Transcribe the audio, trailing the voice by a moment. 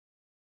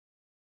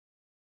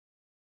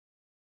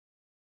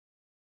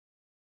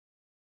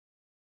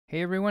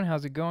Hey everyone,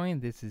 how's it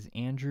going? This is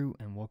Andrew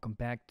and welcome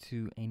back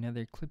to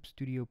another Clip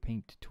Studio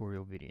Paint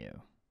tutorial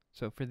video.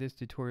 So for this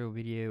tutorial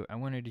video, I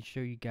wanted to show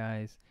you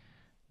guys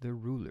the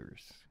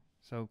rulers.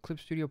 So Clip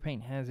Studio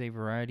Paint has a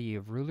variety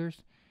of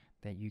rulers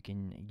that you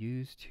can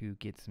use to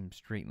get some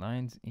straight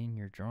lines in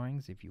your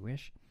drawings if you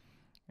wish.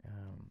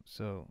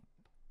 So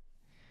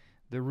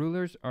the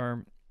rulers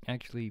are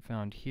actually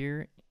found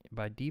here.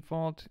 By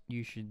default,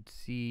 you should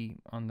see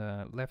on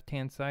the left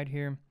hand side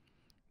here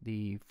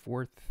the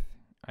fourth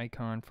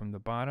icon from the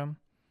bottom.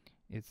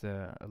 It's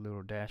a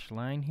little dashed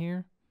line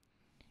here.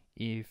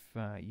 If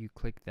you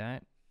click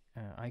that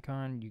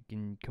icon, you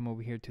can come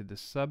over here to the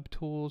sub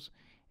tools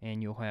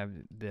and you'll have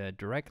the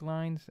direct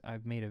lines.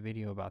 I've made a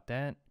video about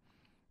that.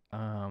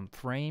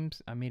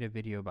 Frames, I made a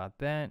video about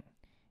that.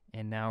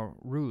 And now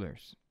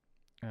rulers.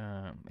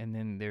 And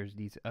then there's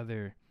these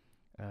other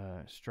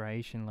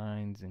striation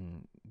lines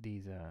and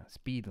these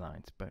speed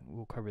lines, but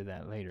we'll cover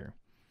that later.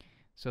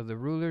 So the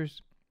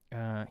rulers,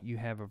 you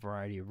have a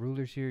variety of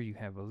rulers here. You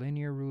have a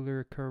linear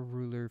ruler, curve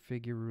ruler,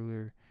 figure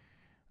ruler,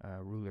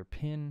 ruler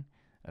pin,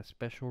 a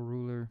special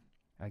ruler,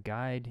 a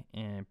guide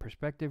and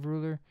perspective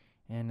ruler,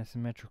 and a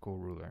symmetrical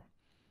ruler.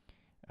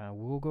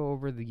 We'll go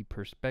over the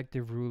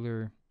perspective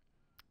ruler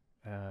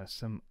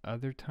some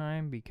other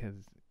time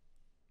because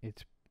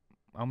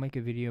I'll make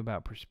a video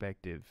about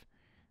perspective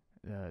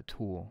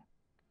tool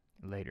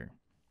later.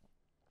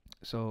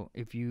 So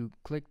if you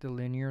click the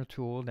linear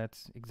tool,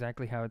 that's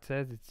exactly how it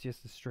says. It's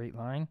just a straight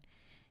line.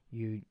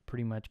 You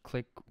pretty much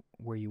click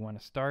where you want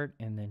to start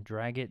and then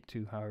drag it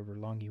to however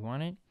long you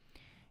want it.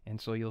 And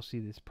so you'll see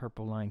this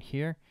purple line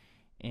here.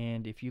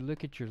 And if you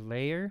look at your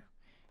layer,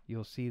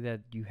 you'll see that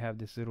you have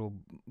this little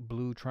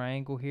blue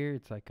triangle here.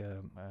 It's like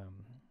a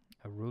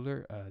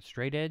ruler, a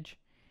straight edge.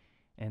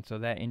 And so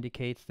that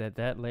indicates that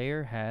that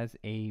layer has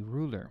a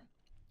ruler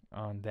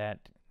on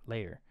that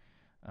layer.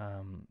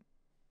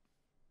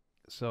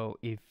 So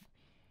if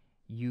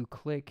you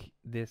click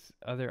this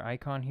other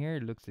icon here,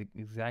 it looks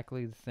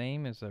exactly the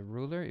same as a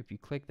ruler. If you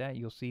click that,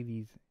 you'll see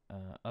these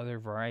other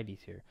varieties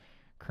here.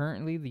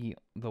 Currently,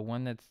 the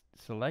one that's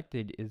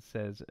selected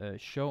says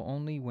show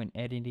only when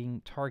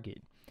editing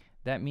target.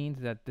 That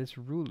means that this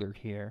ruler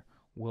here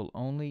will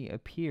only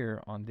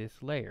appear on this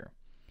layer.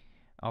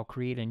 I'll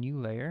create a new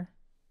layer,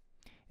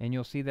 and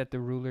you'll see that the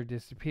ruler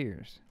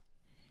disappears.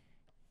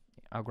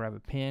 I'll grab a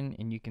pen,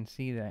 and you can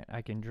see that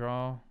I can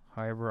draw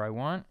however I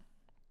want.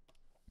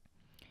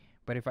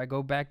 But if I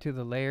go back to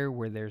the layer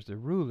where there's the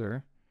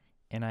ruler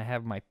and I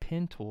have my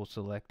pen tool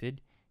selected,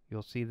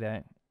 you'll see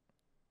that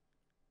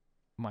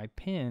my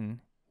pen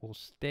will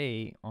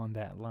stay on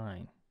that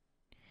line.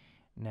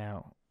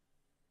 Now,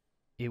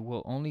 it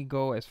will only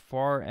go as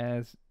far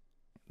as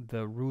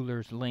the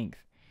ruler's length.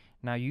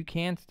 Now, you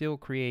can still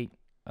create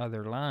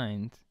other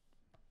lines,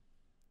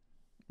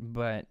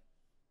 but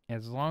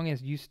as long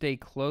as you stay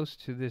close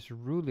to this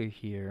ruler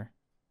here,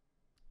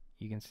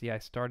 you can see I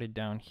started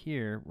down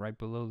here right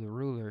below the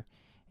ruler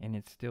and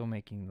it's still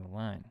making the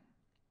line.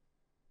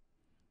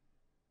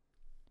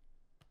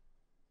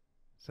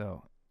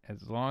 So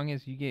as long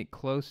as you get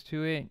close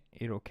to it,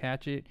 it'll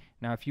catch it.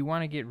 Now if you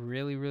want to get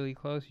really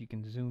close, you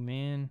can zoom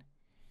in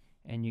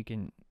and you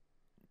can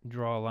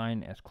draw a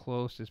line as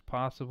close as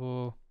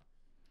possible.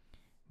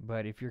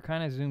 But if you're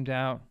kind of zoomed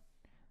out,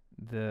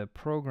 the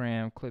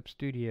program Clip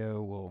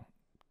Studio will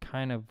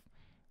kind of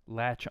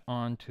latch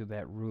on to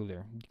that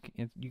ruler.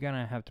 You're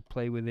gonna have to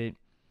play with it,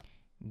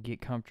 get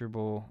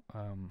comfortable,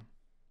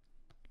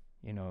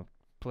 you know,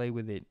 play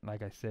with it,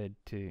 like I said,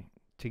 to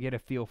get a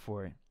feel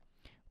for it.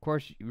 Of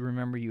course,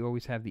 remember you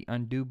always have the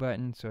undo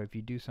button, so if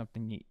you do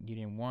something you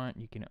didn't want,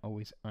 you can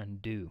always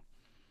undo.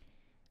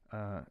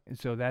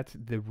 So that's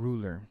the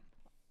ruler.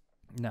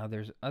 Now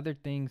there's other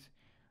things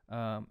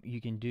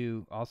you can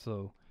do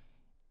also.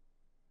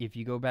 If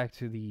you go back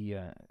to the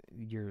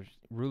your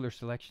ruler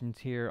selections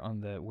here on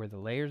the where the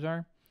layers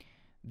are,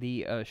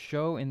 the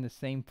show in the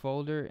same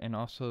folder and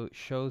also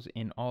shows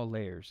in all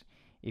layers.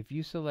 If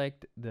you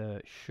select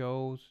the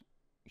show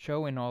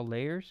in all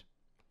layers,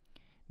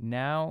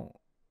 now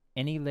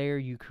any layer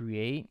you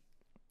create,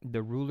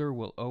 the ruler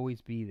will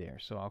always be there.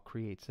 So I'll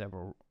create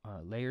several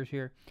layers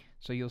here.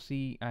 So you'll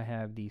see I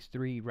have these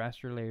 3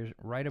 raster layers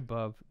right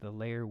above the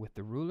layer with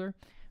the ruler,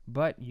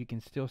 but you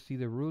can still see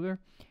the ruler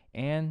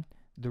and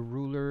the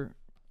ruler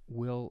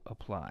will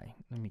apply.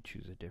 Let me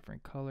choose a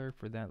different color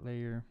for that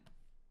layer.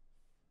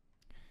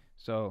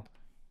 So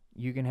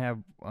you can have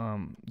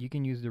you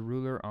can use the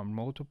ruler on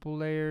multiple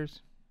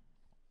layers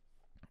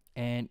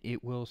and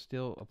it will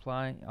still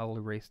apply. I'll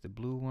erase the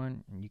blue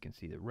one and you can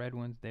see the red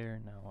one's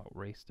there. Now I'll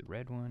erase the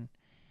red one,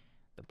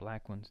 the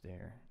black one's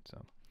there.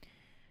 So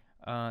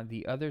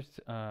the others,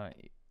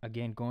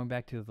 again, going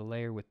back to the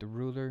layer with the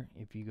ruler,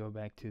 if you go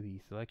back to the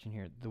selection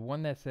here, the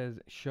one that says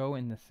show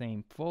in the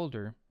same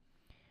folder,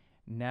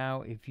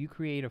 now if you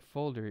create a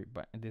folder,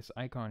 but this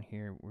icon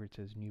here where it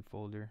says new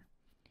folder,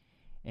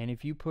 and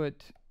if you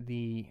put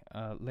the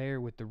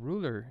layer with the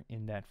ruler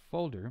in that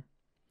folder,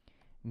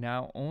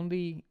 now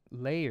only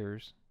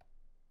layers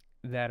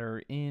that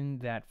are in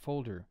that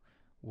folder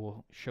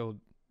will show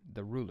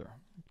the ruler.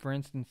 For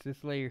instance,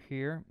 this layer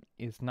here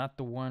is not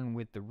the one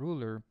with the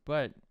ruler,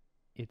 but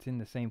it's in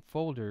the same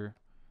folder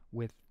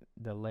with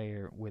the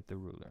layer with the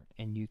ruler,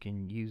 and you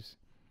can use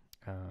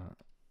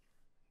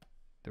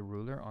the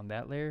ruler on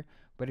that layer.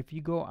 But if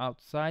you go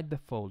outside the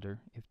folder,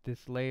 if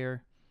this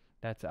layer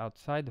that's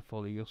outside the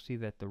folder, you'll see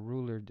that the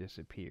ruler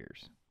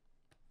disappears,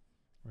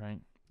 right?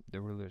 The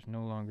ruler is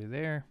no longer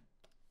there,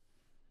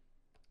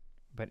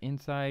 but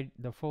inside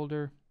the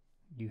folder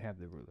you have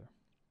the ruler.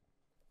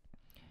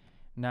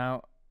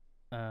 Now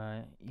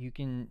you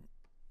can,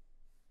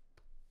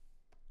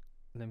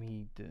 let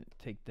me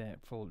take that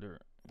folder,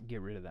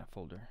 get rid of that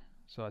folder.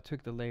 So I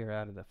took the layer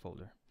out of the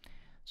folder.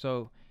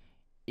 So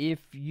if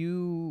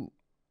you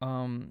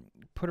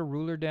put a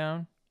ruler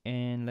down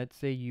and let's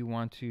say you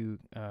want to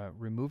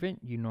remove it,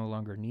 you no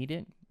longer need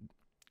it,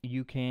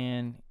 you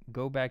can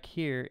go back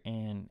here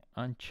and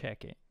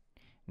uncheck it.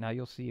 Now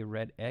you'll see a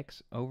red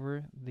X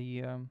over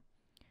the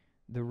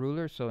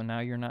ruler, so now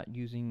you're not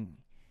using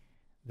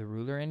the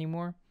ruler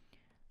anymore.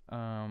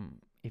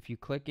 If you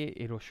click it,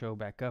 it'll show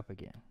back up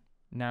again.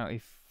 Now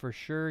if for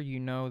sure you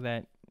know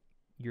that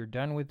you're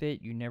done with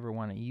it, you never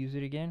want to use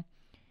it again,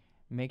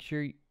 make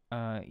sure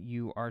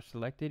you are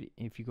selected.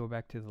 If you go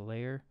back to the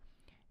layer,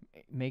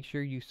 make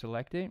sure you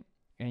select it,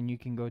 and you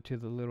can go to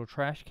the little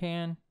trash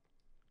can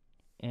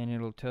and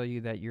it'll tell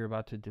you that you're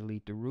about to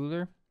delete the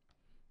ruler.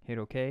 Hit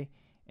OK,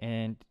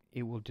 and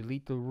it will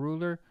delete the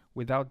ruler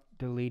without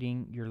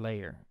deleting your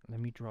layer.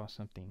 Let me draw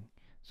something.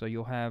 So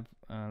you'll have,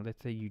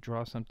 let's say you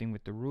draw something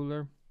with the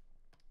ruler.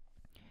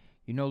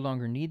 You no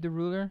longer need the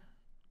ruler.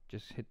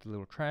 Just hit the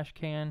little trash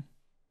can,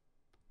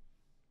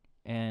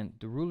 and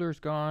the ruler's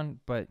gone,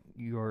 but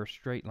your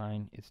straight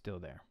line is still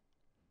there.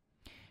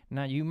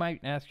 Now you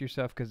might ask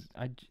yourself, because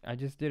I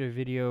just did a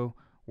video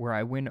where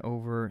I went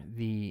over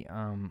the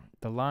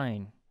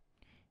line,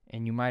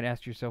 and you might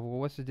ask yourself, well,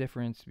 what's the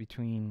difference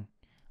between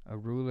a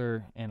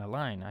ruler and a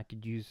line? I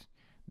could use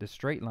the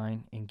straight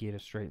line and get a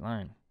straight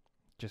line,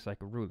 just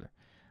like a ruler.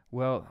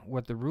 Well,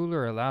 what the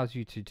ruler allows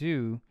you to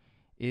do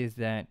is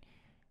that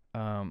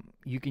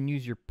you can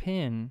use your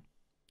pen,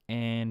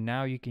 and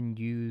now you can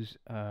use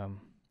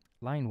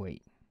line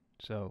weight.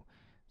 So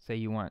say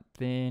you want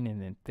thin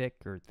and then thick,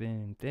 or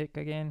thin and thick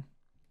again,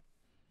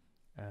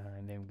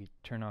 and then we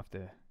turn off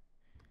the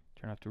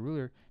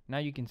ruler. Now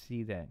you can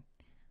see that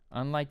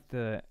unlike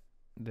the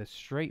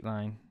straight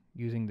line,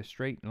 using the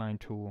straight line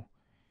tool,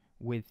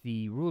 with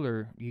the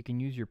ruler you can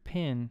use your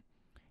pen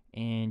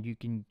and you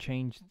can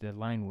change the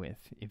line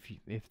width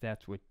if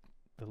that's what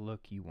the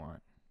look you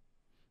want.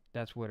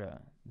 That's what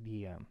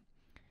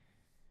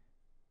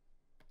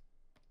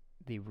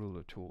the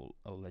ruler tool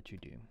will let you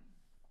do.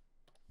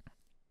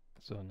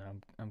 So now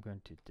I'm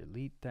going to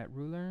delete that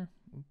ruler.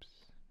 Oops,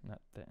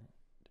 not the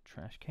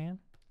trash can.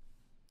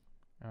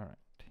 All right.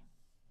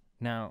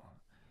 Now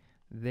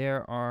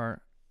there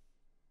are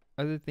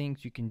other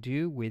things you can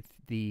do with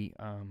the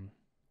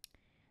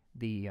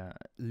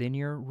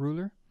linear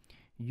ruler.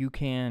 You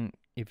can,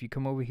 if you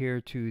come over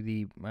here to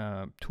the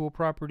tool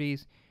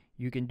properties,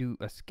 you can do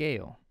a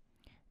scale,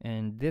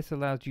 and this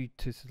allows you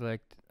to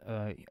select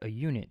a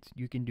unit.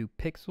 You can do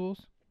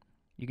pixels,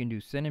 you can do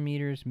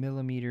centimeters,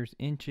 millimeters,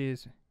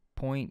 inches,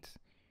 points,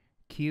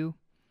 Q,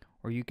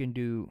 or you can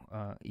do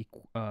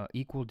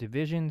equal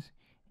divisions,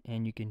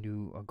 and you can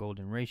do a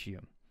golden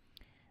ratio.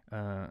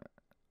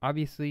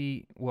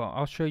 Obviously, well,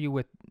 I'll show you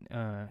with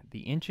the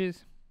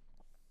inches.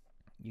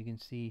 You can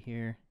see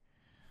here,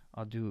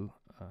 I'll do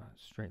a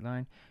straight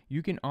line.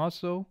 You can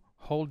also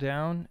hold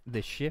down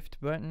the shift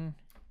button,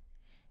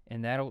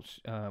 and that'll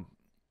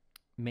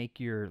make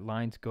your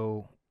lines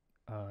go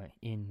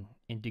in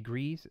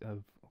degrees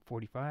of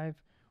 45,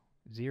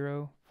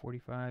 0,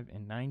 45,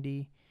 and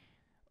 90.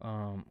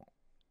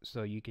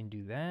 So you can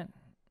do that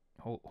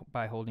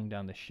by holding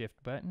down the shift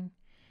button.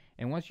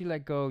 And once you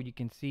let go, you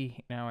can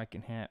see now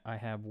I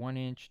have 1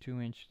 inch,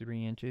 2 inch,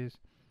 3 inches.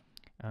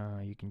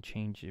 You can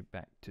change it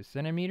back to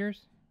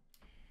centimeters,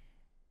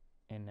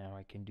 and now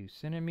I can do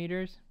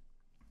centimeters.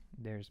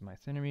 There's my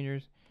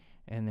centimeters,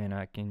 and then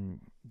I can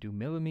do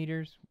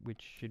millimeters,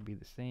 which should be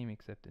the same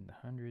except in the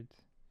hundreds,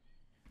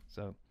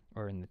 so,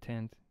 or in the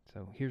tens.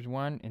 So here's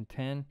 1 and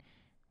 10.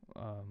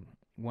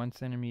 1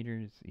 centimeter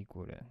is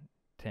equal to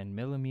 10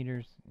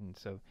 millimeters, and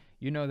so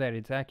you know that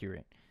it's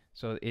accurate.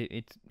 So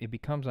it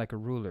becomes like a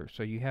ruler,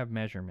 so you have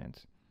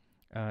measurements.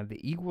 The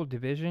equal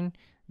division,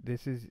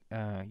 this is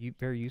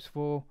very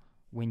useful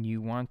when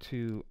you want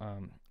to,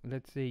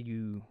 let's say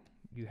you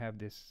have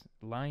this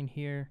line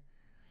here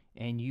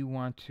and you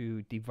want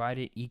to divide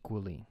it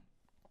equally.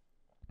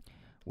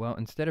 Well,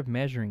 instead of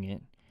measuring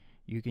it,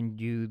 you can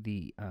do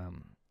the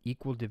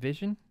equal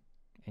division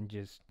and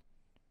just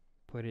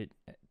put it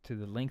to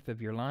the length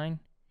of your line,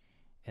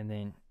 and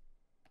then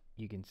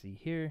you can see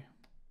here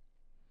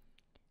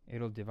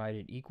it'll divide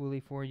it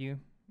equally for you.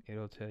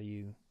 It'll tell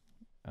you,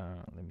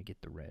 let me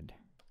get the red.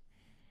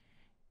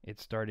 It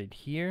started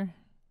here,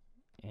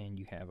 and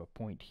you have a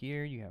point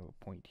here, you have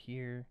a point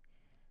here,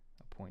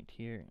 a point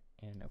here,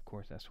 and of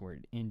course that's where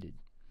it ended.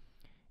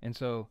 And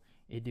so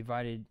it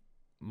divided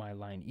my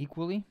line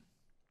equally.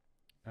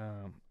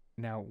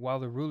 Now, while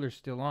the ruler's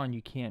still on,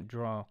 you can't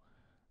draw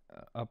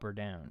up or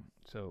down.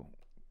 So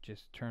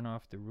just turn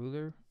off the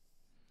ruler,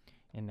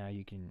 and now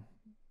you can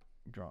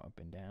draw up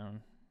and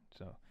down.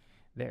 So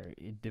there,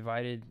 it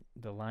divided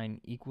the line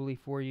equally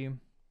for you.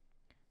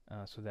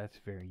 So that's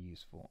very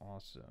useful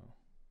also.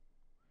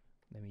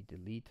 Let me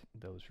delete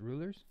those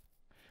rulers.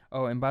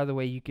 Oh, and by the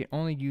way, you can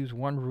only use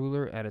one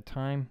ruler at a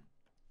time.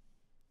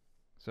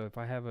 So if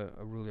I have a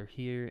ruler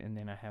here and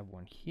then I have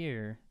one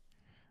here,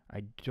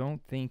 I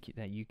don't think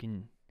that you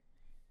can...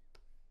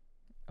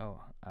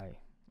 Oh, I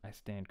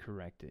stand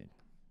corrected.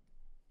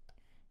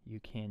 You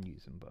can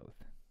use them both.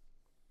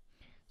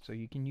 So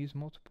you can use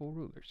multiple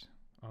rulers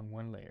on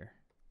one layer.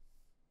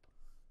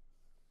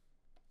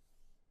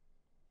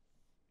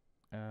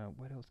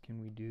 What else can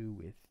we do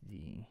with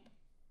the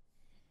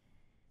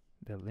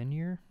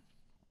linear?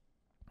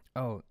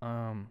 Oh,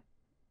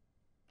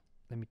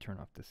 let me turn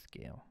off the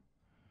scale.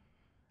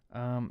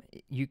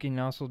 You can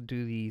also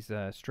do these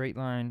straight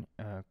line,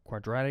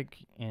 quadratic,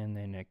 and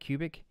then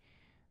cubic.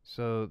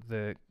 So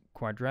the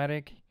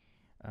quadratic,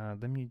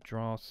 let me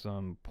draw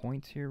some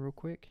points here real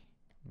quick.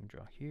 Let me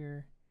draw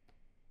here.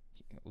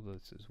 Well,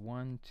 this is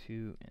 1,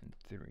 2, and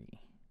 3.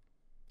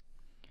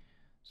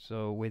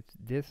 So with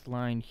this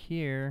line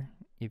here,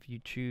 if you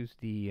choose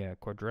the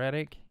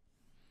quadratic,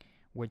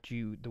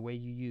 the way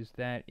you use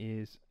that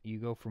is you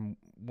go from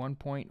one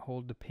point,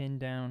 hold the pin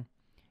down,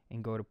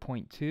 and go to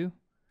point 2,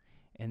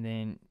 and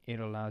then it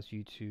allows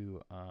you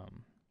to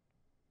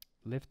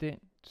lift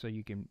it so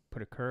you can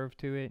put a curve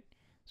to it.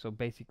 So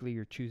basically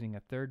you're choosing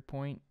a third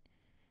point.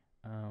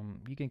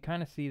 You can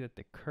kind of see that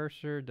the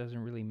cursor doesn't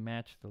really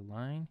match the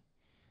line,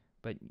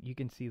 but you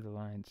can see the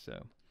line.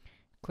 So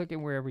click it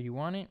wherever you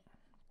want it.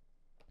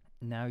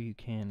 Now you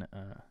can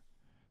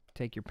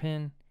take your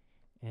pen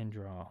and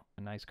draw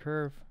a nice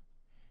curve.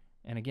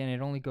 And again, it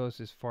only goes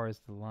as far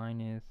as the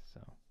line is, so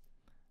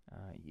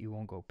you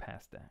won't go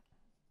past that.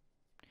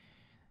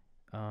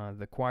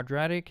 The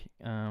quadratic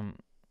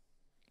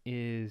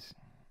is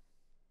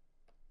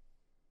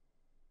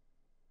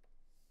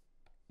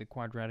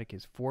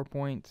 4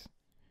 points.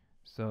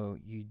 So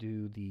you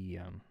do the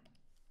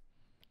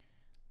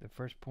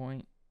first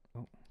point,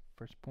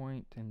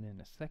 and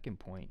then a second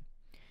point.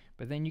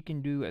 But then you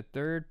can do a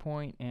third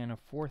point and a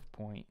fourth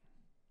point.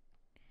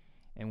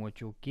 And what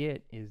you'll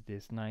get is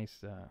this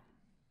nice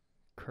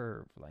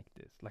curve like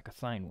this, like a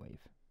sine wave.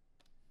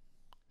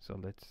 So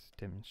let's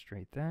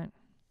demonstrate that.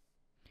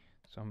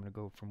 So I'm going to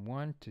go from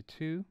 1 to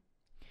 2,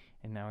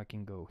 and now I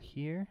can go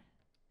here,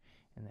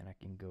 and then I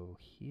can go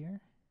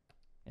here,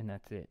 and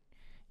that's it.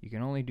 You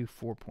can only do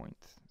 4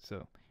 points.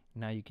 So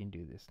now you can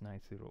do this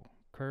nice little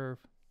curve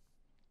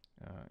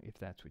if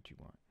that's what you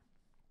want.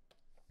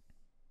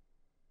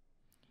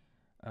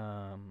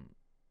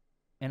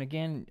 And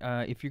again,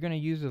 if you're going to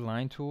use a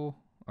line tool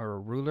or a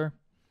ruler,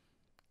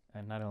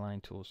 not a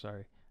line tool,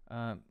 sorry.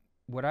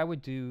 What I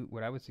would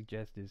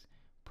suggest is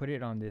put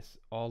it on this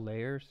all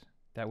layers.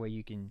 That way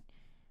you can,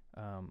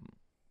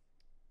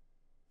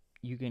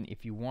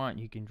 if you want,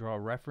 you can draw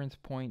reference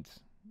points,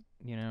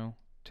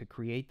 to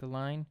create the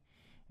line,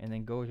 and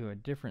then go to a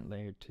different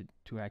layer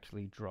to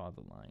actually draw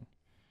the line.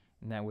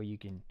 And that way you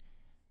can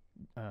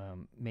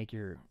make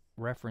your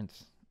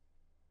reference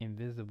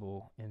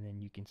invisible, and then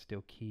you can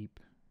still keep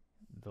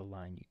the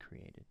line you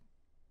created.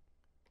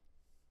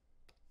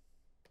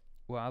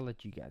 Well, I'll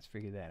let you guys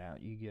figure that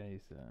out. You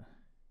guys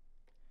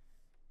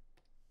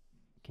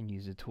can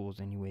use the tools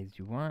any ways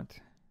you want.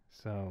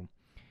 So,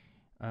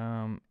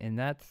 and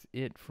that's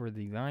it for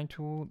the line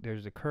tool.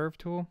 There's a curve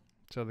tool.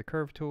 So the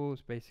curve tool is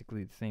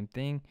basically the same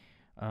thing.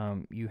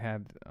 You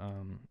have,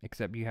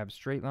 except you have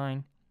straight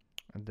line,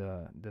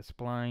 the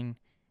spline,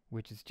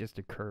 which is just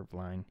a curved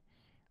line,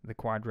 the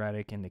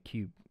quadratic, and the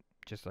cube,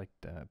 just like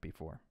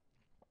before.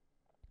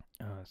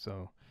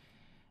 So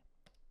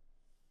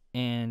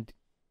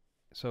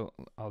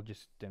I'll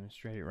just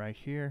demonstrate it right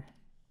here.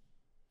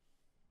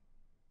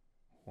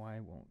 Why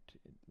won't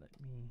it let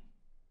me?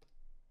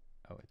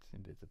 Oh, it's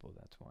invisible,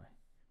 that's why.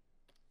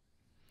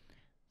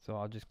 So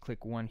I'll just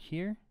click one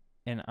here,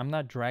 and I'm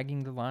not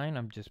dragging the line,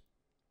 I'm just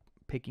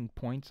picking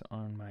points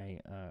on my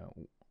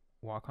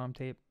Wacom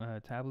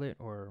tablet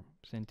or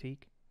Cintiq.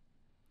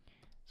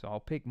 So I'll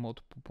pick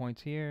multiple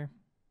points here,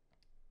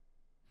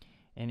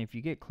 and if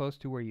you get close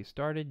to where you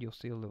started, you'll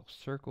see a little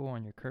circle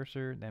on your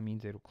cursor. That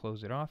means it'll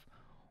close it off.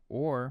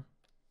 Or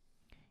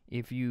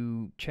if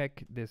you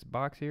check this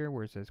box here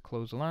where it says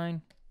close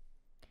line,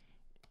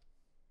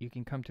 you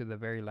can come to the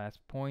very last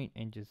point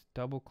and just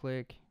double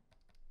click,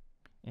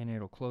 and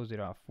it'll close it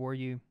off for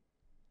you.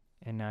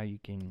 And now you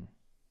can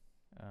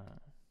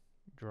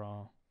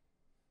draw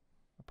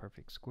a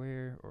perfect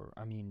square, or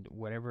I mean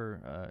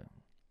whatever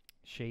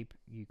shape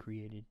you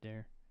created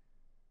there.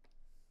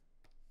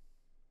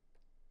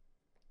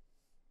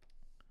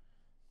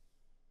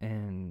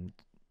 And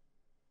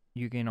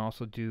you can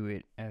also do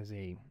it as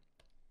a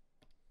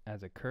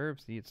curve.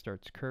 See, it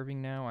starts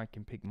curving now. I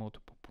can pick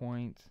multiple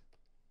points,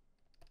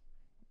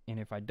 and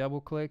if I double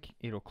click,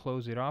 it'll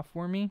close it off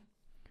for me.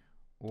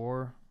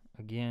 Or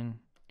again,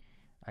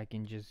 I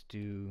can just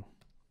do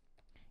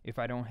if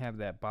I don't have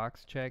that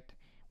box checked,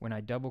 when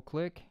I double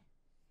click,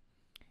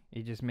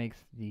 it just makes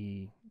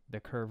the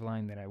curve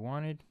line that I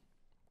wanted.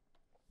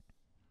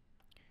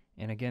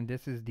 And again,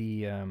 this is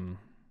the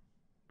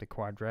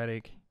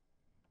quadratic,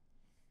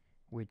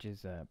 which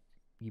is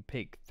you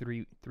pick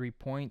three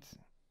points,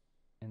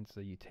 and so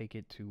you take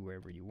it to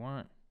wherever you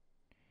want.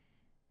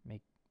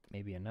 Make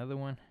maybe another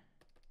one.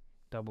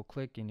 Double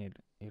click and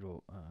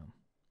it'll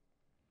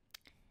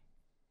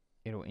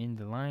end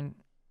the line,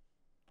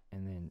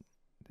 and then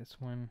this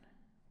one.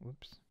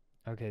 Whoops.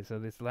 Okay, so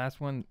this last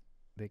one,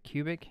 the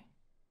cubic,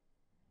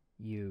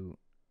 you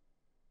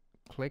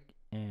click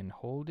and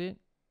hold it,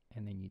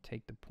 and then you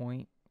take the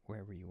point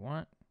wherever you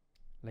want.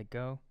 Let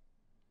go.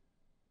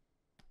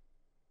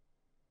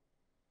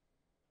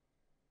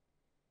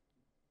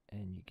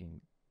 And you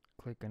can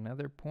click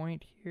another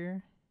point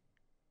here.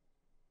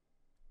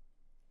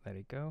 Let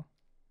it go.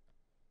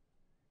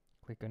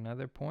 Click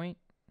another point.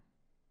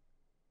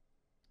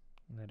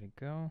 Let it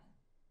go.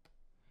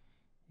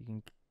 You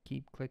can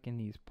keep clicking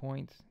these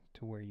points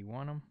to where you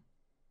want them.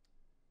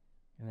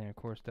 And then of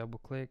course double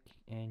click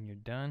and you're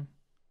done.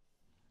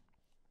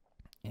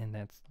 And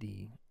that's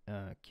the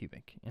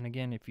cubic. And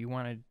again, if you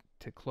wanted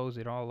to close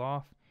it all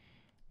off,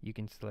 you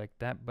can select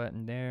that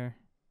button there,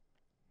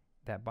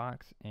 that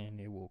box, and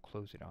it will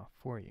close it off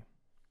for you.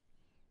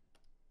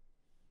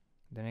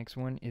 The next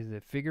one is the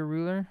figure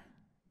ruler.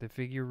 The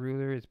figure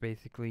ruler is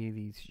basically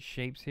these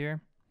shapes here.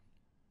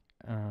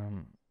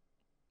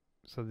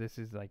 So this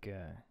is like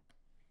a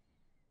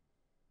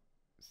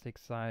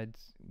 6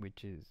 sides,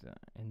 which is,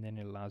 and then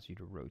it allows you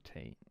to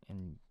rotate.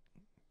 And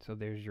so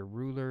there's your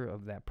ruler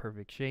of that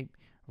perfect shape.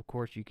 Of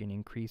course, you can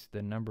increase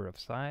the number of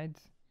sides.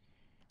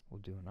 We'll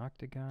do an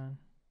octagon.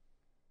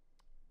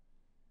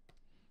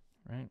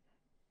 Right.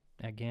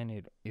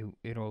 Again,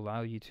 it'll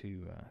allow you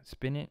to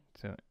spin it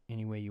so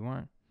any way you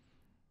want.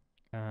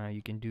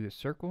 You can do a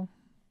circle.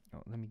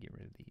 Oh, let me get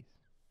rid of these.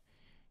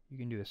 You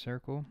can do a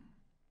circle.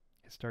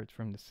 It starts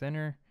from the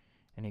center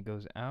and it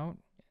goes out,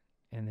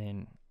 and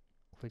then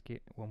click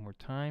it one more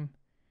time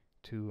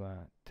to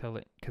tell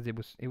it, because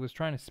it was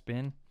trying to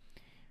spin.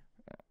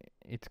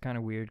 It's kind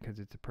of weird because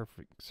it's a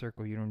perfect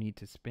circle. You don't need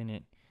to spin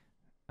it.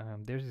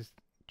 There's this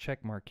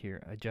check mark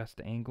here, adjust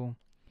the angle.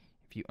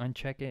 If you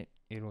uncheck it,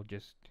 it'll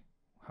just,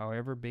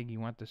 however big you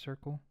want the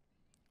circle,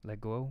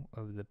 let go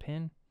of the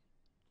pen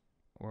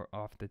or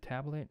off the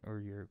tablet or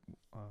your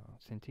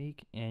Cintiq,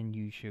 and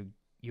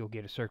you'll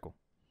get a circle.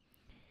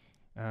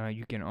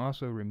 You can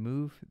also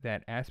remove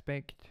that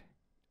aspect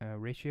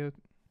ratio,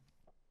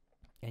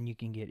 and you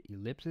can get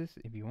ellipses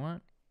if you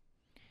want.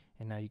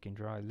 And now you can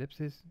draw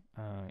ellipses.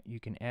 You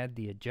can add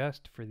the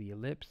adjust for the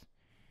ellipse,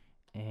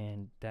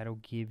 and that'll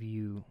give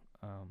you,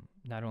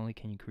 not only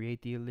can you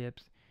create the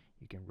ellipse,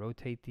 you can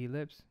rotate the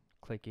ellipse.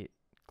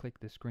 Click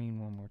the screen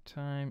one more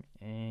time,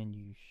 and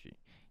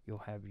you'll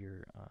have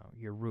your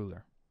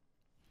ruler.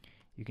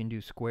 You can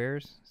do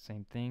squares,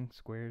 same thing,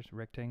 squares,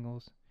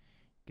 rectangles.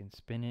 You can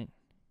spin it.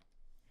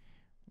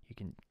 You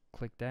can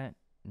click that,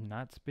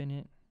 not spin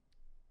it.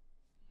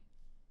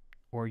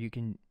 Or you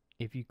can,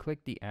 if you click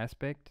the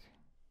aspect,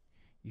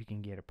 you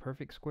can get a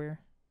perfect square.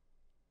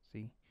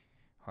 See,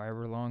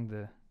 however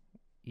long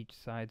each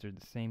sides are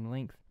the same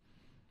length.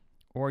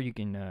 Or you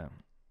can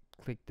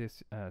click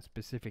this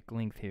specific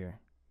length here,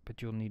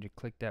 but you'll need to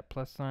click that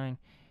plus sign,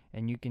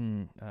 and you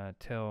can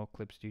tell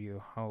Clip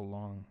Studio how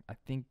long. I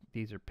think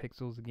these are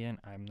pixels again,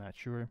 I'm not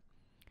sure.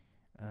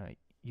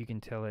 You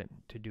can tell it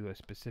to do a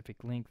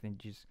specific length and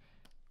just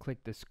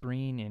click the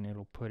screen and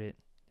it'll put it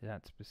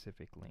that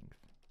specific length.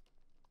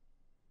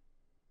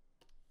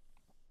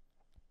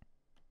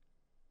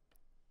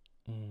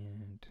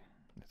 And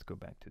let's go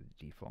back to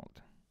the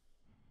default.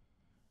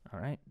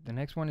 Alright, the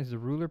next one is the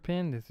ruler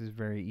pen. This is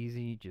very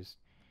easy. Just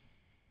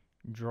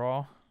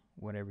draw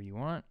whatever you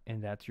want,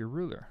 and that's your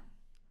ruler.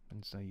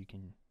 And so you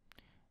can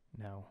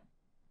now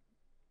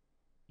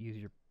use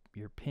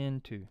your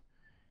pen to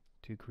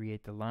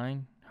create the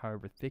line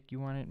however thick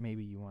you want it.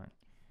 Maybe you want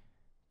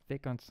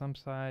thick on some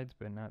sides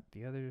but not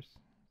the others.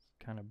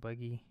 It's kind of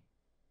buggy.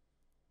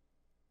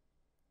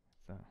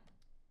 So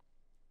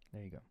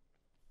there you go.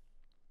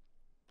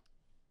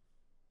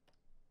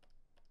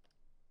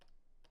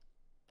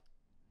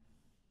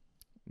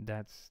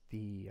 That's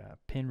the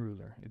pen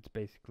ruler. It's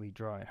basically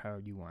draw it how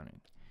you want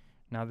it.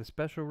 Now the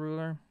special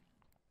ruler,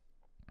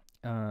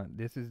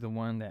 this is the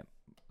one that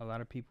a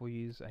lot of people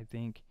use, I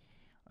think.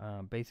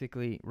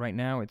 Basically right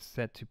now it's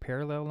set to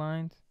parallel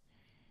lines,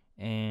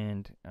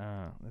 and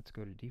let's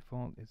go to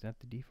default. Is that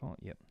the default?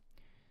 Yep.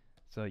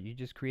 So you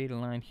just create a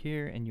line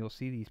here and you'll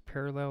see these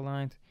parallel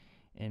lines,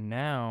 and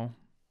now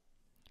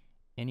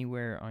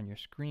anywhere on your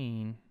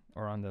screen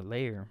or on the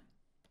layer,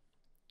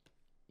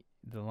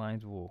 the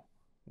lines will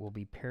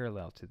be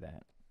parallel to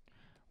that,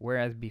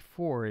 whereas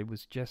before it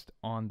was just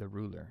on the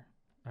ruler.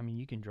 I mean,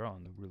 you can draw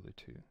on the ruler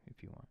too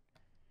if you want.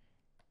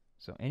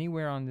 So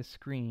anywhere on this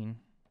screen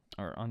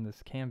or on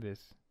this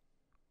canvas,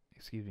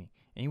 excuse me,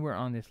 anywhere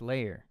on this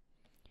layer,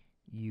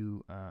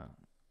 you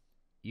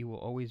will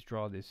always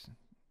draw this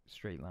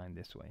straight line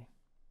this way.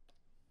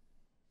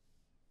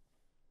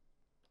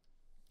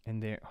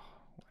 And there, oh,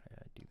 why did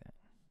I do that?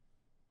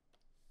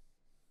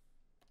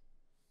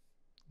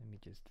 Let me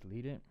just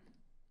delete it.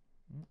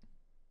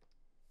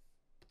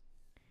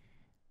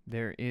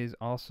 There is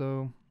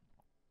also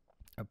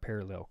a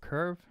parallel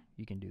curve.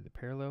 You can do the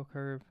parallel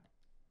curve.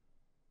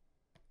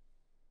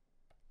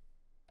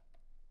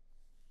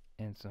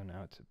 And so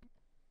now it's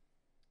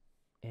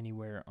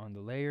anywhere on the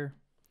layer.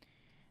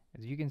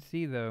 As you can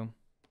see though,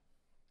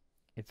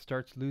 it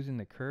starts losing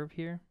the curve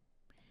here.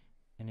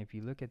 And if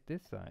you look at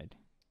this side,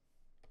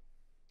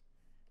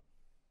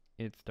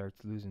 it starts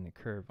losing the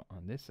curve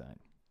on this side.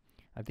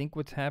 I think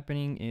what's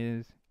happening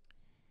is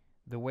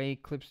the way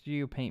Clip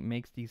Studio Paint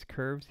makes these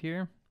curves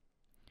here,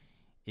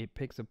 it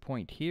picks a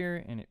point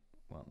here and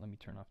well, let me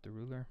turn off the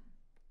ruler.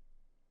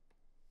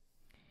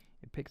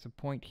 It picks a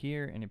point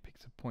here and it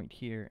picks a point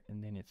here,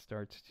 and then it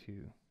starts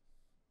to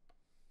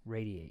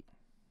radiate.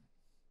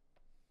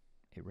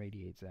 It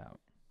radiates out.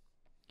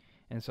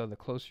 And so the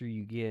closer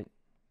you get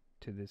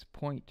to this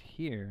point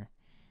here,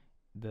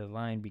 the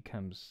line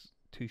becomes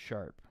too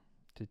sharp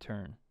to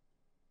turn.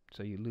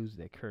 So you lose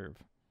that curve.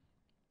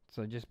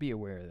 So just be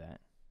aware of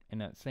that.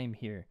 And same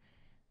here.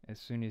 As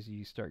soon as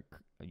you start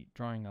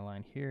drawing a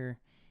line here,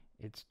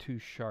 it's too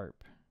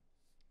sharp.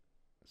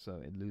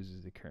 So it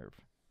loses the curve.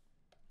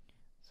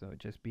 So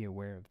just be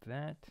aware of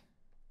that.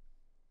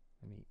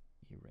 Let me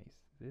erase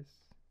this.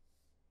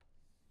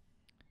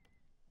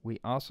 We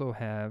also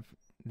have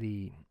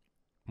the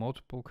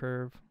multiple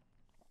curve.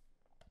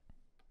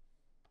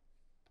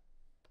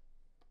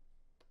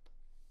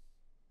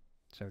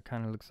 So it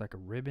kind of looks like a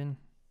ribbon.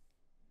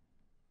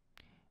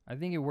 I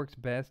think it works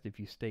best if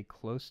you stay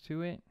close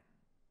to it.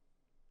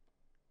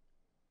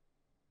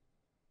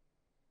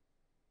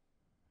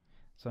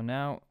 So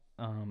now,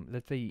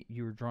 let's say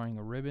you were drawing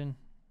a ribbon.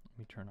 Let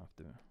me turn off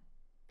the...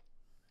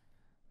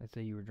 Let's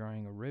say you were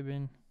drawing a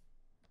ribbon.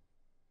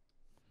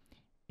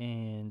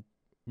 And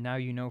now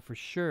you know for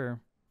sure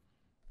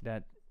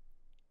that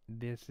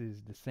this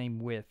is the same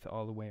width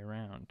all the way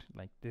around.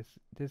 Like this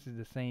is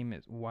the same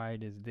as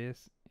wide as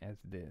this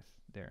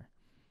there.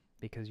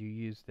 Because you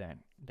use that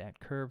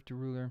curved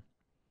ruler.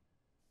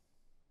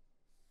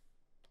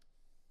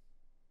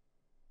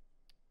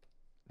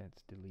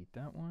 Let's delete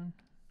that one.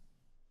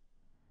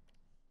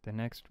 The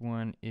next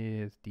one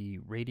is the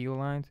radial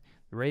lines.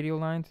 The radial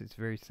lines, it's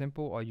very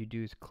simple. All you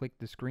do is click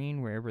the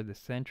screen wherever the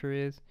center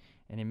is,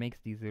 and it makes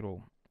these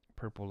little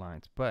purple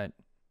lines. But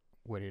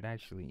what it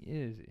actually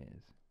is,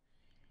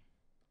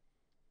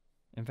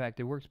 in fact,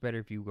 it works better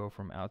if you go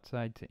from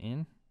outside to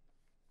in.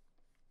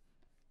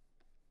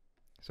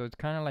 So it's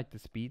kind of like the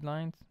speed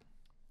lines,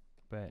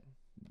 but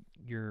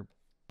you're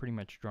pretty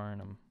much drawing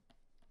them.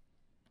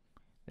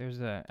 There's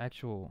an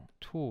actual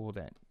tool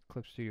that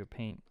Clip Studio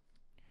Paint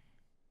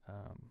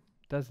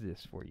does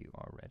this for you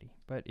already.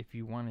 But if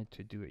you wanted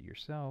to do it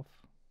yourself,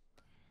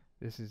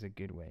 this is a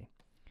good way.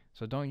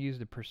 So don't use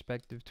the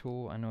perspective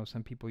tool. I know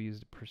some people use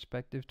the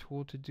perspective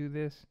tool to do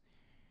this.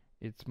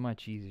 It's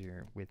much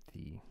easier with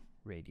the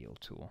radial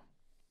tool.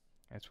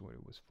 That's what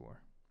it was for.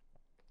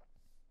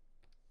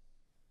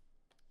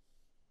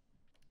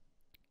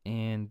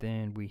 And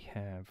then we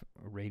have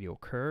a radial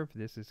curve.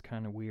 This is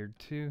kind of weird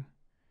too,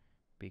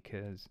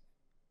 because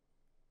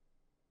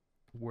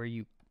where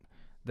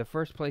the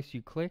first place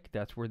you click,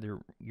 that's where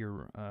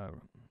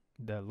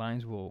the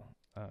lines will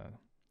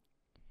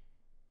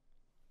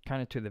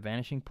kind of to the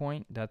vanishing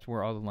point. That's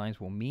where all the lines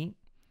will meet,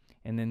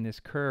 and then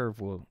this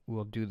curve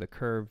will do the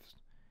curves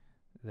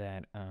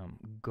that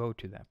go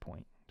to that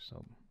point.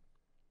 So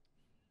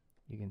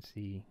you can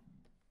see,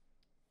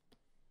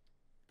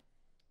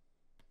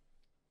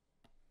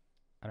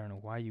 I don't know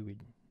why you would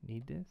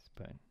need this,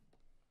 but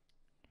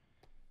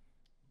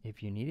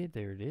if you need it,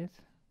 there it is.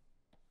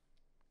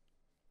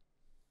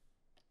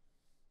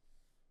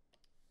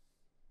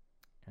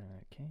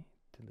 Okay,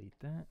 delete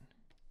that.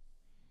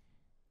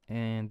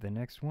 And the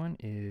next one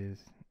is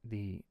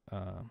the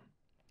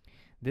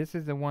this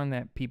is the one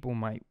that people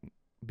might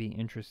be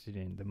interested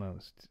in the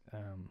most.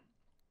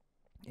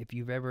 If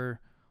you've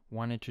ever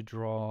wanted to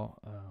draw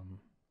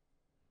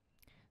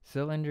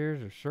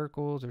cylinders or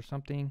circles or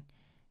something,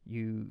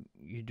 you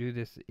do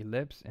this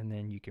ellipse, and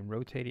then you can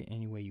rotate it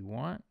any way you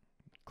want.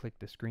 Click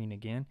the screen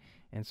again,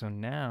 and so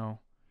now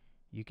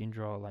you can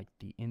draw like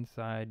the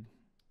inside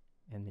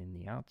and then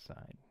the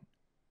outside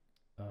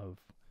of,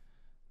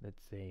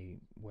 let's say,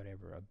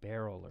 whatever, a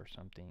barrel or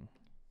something.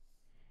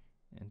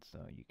 And so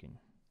you can,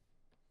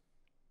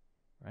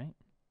 right?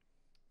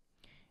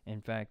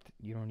 In fact,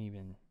 you don't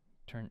even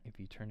if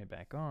you turn it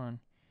back on,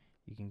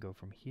 you can go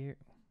from here.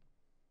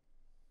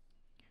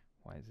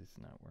 Why is this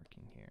not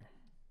working here?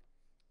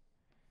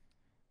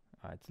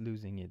 It's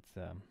losing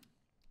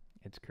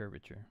its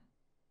curvature.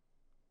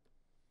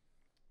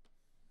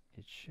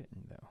 It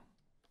shouldn't though.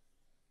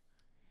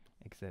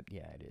 Except,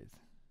 yeah, it is.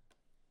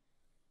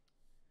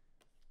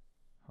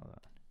 Hold on.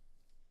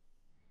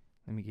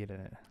 Let me get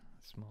a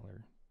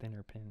smaller,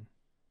 thinner pen.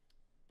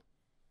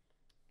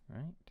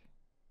 Right?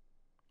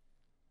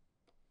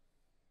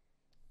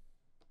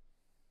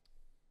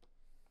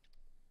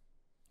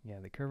 Yeah,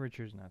 the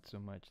curvature is not so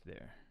much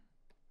there.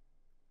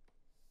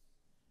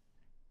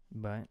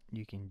 but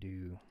you can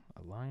do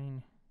a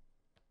line.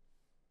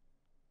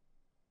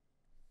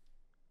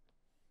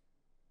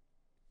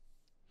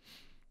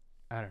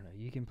 I don't know,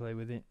 you can play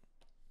with it,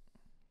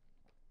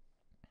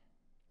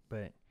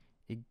 but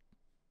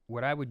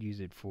what I would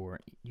use it for,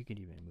 you could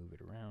even move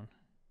it around.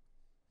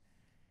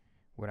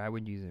 What I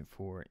would use it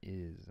for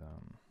is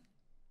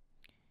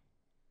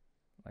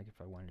like if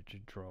I wanted to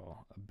draw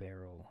a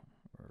barrel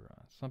or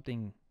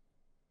something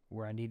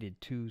where I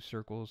needed two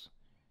circles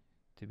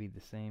to be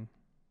the same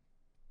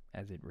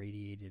as it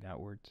radiated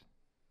outwards,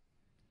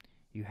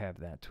 you have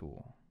that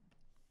tool.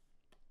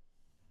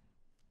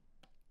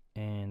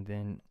 And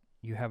then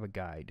you have a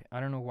guide. I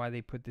don't know why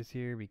they put this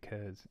here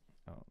because,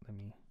 oh, let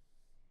me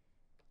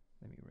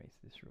erase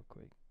this real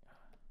quick.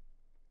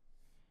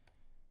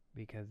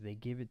 Because they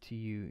give it to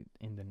you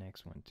in the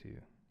next one too.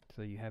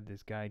 So you have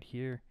this guide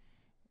here,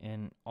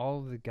 and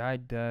all the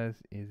guide does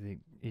is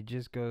it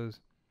just goes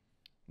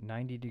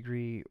 90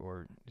 degree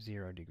or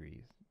 0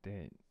 degrees.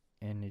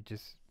 And it's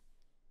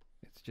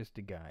just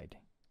a guide.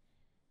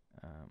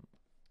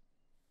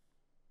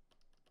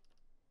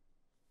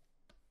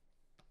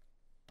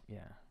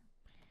 Yeah,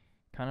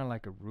 kind of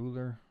like a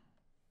ruler,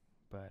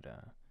 but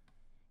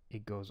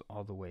it goes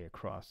all the way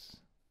across.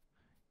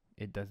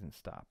 It doesn't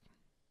stop.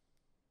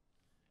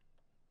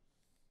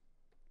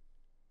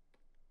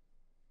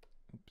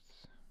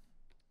 Oops.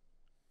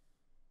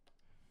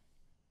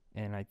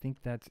 And I think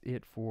that's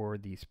it for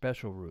the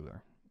special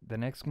ruler. The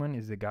next one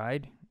is the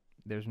guide.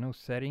 There's no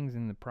settings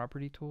in the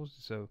property tools,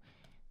 so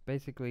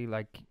basically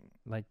like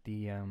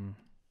the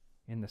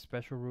in the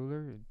special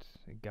ruler, it's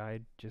a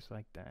guide just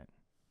like that.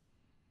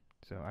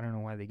 So I don't know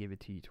why they give it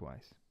to you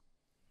twice.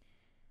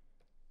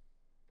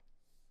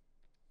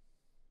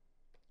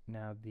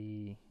 Now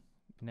the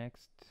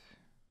next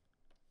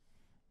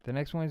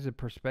one is a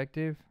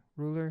perspective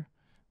ruler,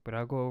 but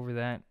I'll go over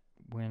that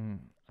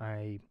when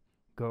I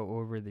go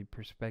over the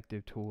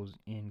perspective tools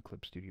in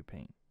Clip Studio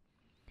Paint.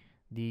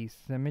 The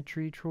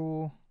symmetry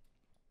tool,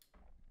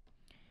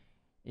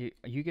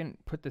 you can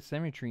put the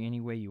symmetry any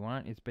way you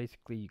want. It's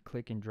basically you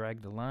click and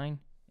drag the line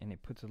and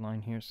it puts a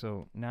line here.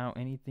 So now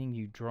anything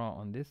you draw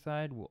on this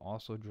side will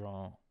also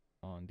draw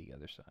on the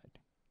other side.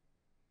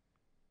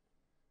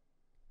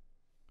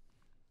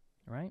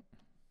 Right?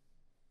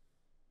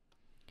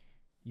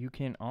 You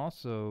can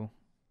also,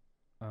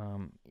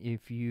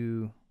 if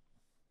you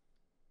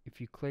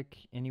click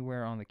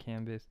anywhere on the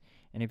canvas,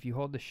 and if you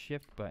hold the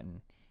shift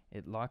button,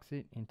 it locks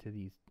it into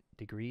these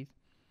degrees.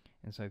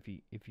 And so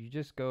if you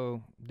just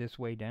go this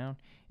way down,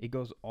 it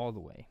goes all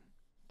the way.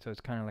 So it's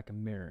kind of like a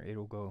mirror.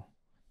 It'll go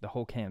the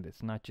whole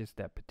canvas, not just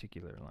that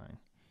particular line.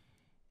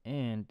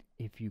 And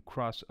if you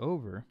cross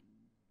over,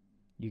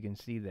 you can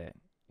see that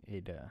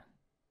it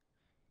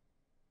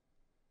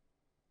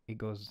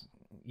goes,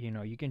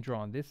 you can draw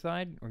on this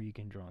side or you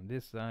can draw on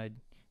this side.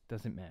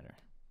 Doesn't matter.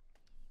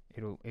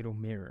 It'll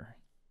mirror.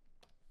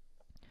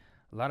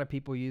 A lot of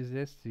people use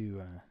this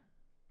to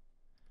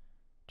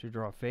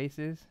draw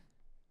faces,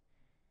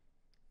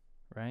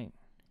 right?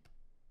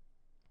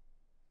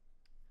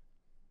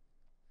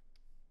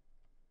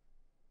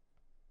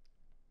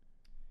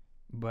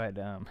 But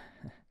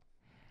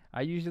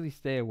I usually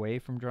stay away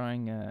from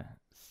drawing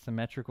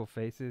symmetrical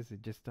faces.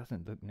 It just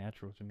doesn't look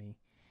natural to me.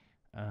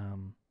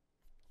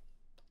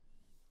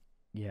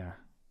 Yeah,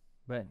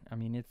 but I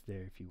mean, it's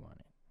there if you want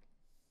it.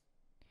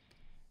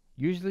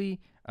 Usually,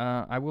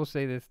 I will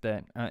say this,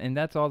 that and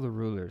that's all the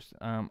rulers.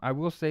 I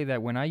will say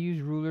that when I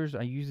use rulers,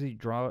 I usually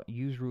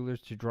use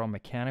rulers to draw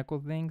mechanical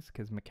things,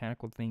 because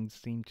mechanical things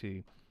seem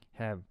to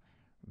have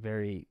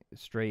very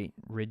straight,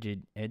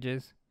 rigid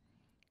edges.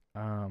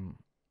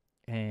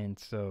 And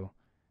so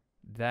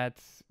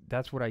that's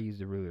what I use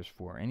the rulers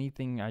for.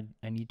 Anything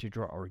I need to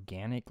draw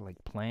organic,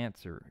 like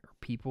plants or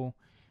people,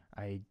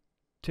 I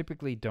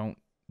typically don't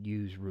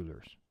use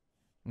rulers.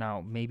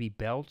 Now, maybe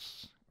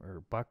belts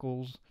or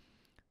buckles,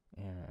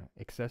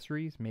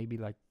 accessories, maybe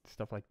like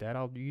stuff like that,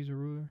 I'll use a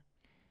ruler.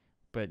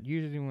 But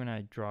usually when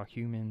I draw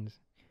humans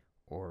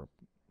or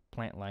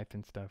plant life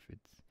and stuff,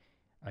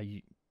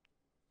 I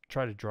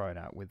try to draw it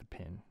out with a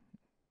pen,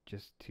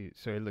 just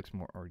so it looks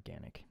more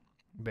organic.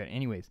 But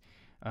anyways,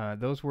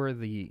 those were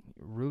the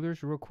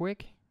rulers real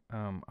quick.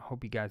 I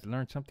hope you guys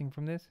learned something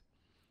from this.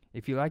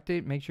 If you liked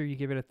it, make sure you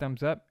give it a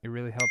thumbs up. It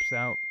really helps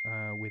out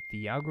with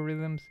the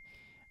algorithms.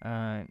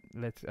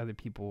 Lets other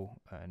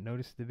people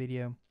notice the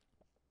video.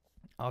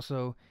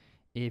 Also,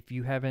 if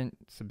you haven't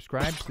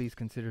subscribed, please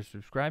consider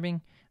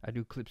subscribing. I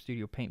do Clip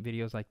Studio Paint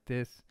videos like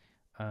this.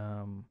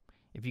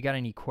 If you got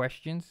any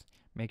questions,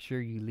 make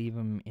sure you leave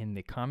them in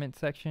the comment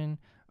section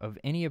of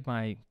any of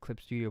my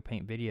Clip Studio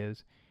Paint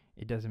videos.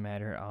 It doesn't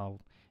matter.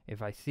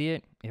 If I see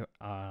it,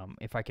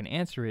 if I can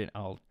answer it,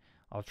 I'll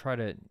try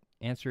to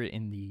answer it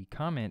in the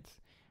comments.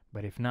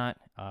 But if not,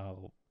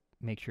 I'll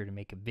make sure to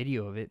make a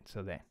video of it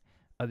so that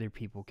other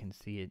people can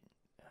see it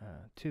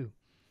too.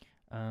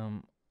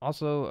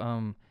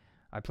 Also,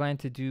 I plan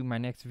to do my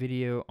next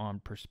video on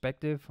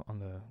perspective, on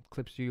the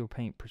Clip Studio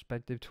Paint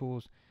perspective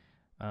tools.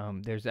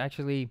 There's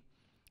actually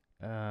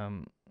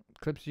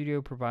Clip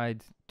Studio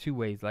provides two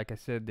ways. Like I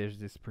said, there's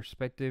this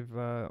perspective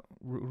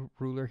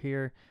ruler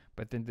here,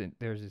 but then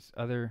there's this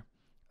other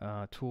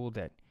tool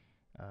that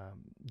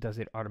does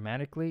it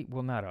automatically.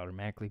 Well, not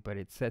automatically, but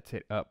it sets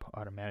it up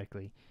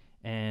automatically.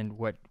 And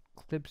what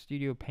Clip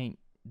Studio Paint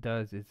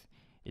does is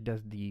it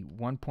does the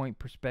 1 point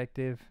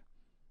perspective,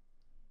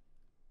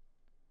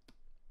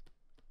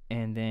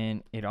 and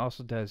then it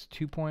also does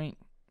 2 point,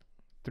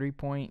 3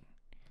 point,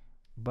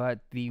 but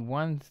the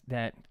ones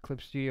that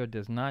Clip Studio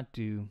does not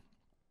do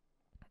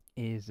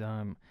is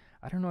I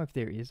don't know if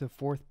there is a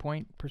 4th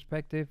point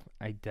perspective.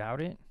 I doubt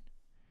it,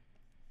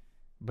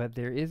 but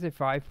there is a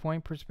 5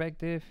 point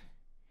perspective,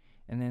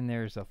 and then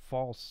there's a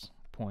false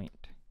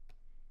point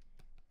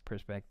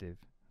perspective.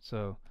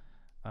 So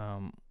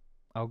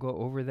I'll go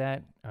over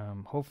that.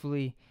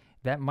 Hopefully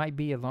that might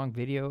be a long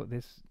video.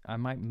 I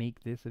might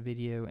make this a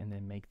video and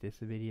then make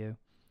this a video,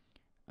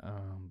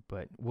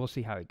 but we'll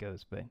see how it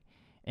goes. But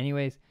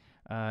anyways,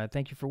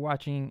 thank you for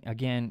watching.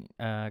 Again,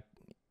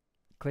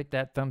 click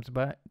that thumbs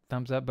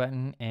up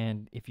button,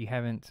 and if you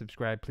haven't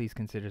subscribed, please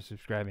consider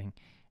subscribing,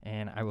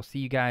 and I will see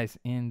you guys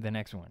in the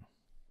next one.